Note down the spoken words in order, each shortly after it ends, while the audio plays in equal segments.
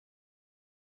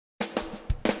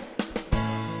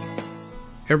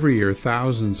Every year,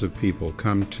 thousands of people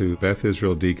come to Beth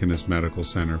Israel Deaconess Medical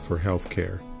Center for health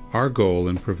care. Our goal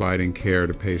in providing care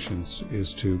to patients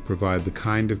is to provide the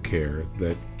kind of care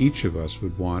that each of us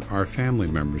would want our family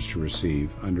members to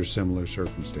receive under similar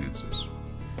circumstances.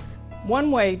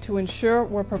 One way to ensure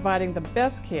we're providing the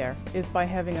best care is by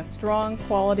having a strong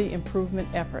quality improvement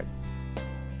effort.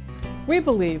 We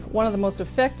believe one of the most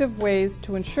effective ways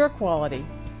to ensure quality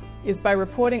is by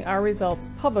reporting our results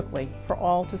publicly for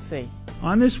all to see.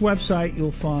 On this website,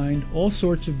 you'll find all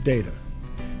sorts of data.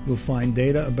 You'll find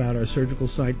data about our surgical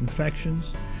site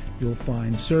infections. You'll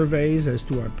find surveys as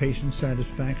to our patient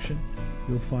satisfaction.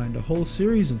 You'll find a whole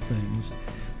series of things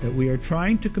that we are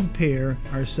trying to compare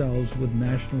ourselves with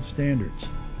national standards.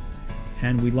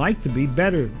 And we like to be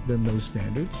better than those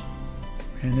standards.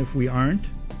 And if we aren't,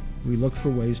 we look for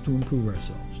ways to improve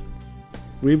ourselves.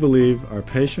 We believe our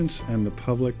patients and the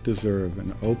public deserve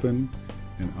an open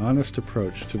and honest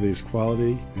approach to these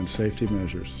quality and safety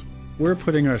measures. We're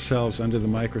putting ourselves under the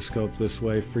microscope this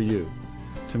way for you,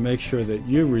 to make sure that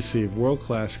you receive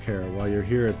world-class care while you're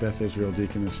here at Beth Israel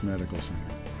Deaconess Medical Center.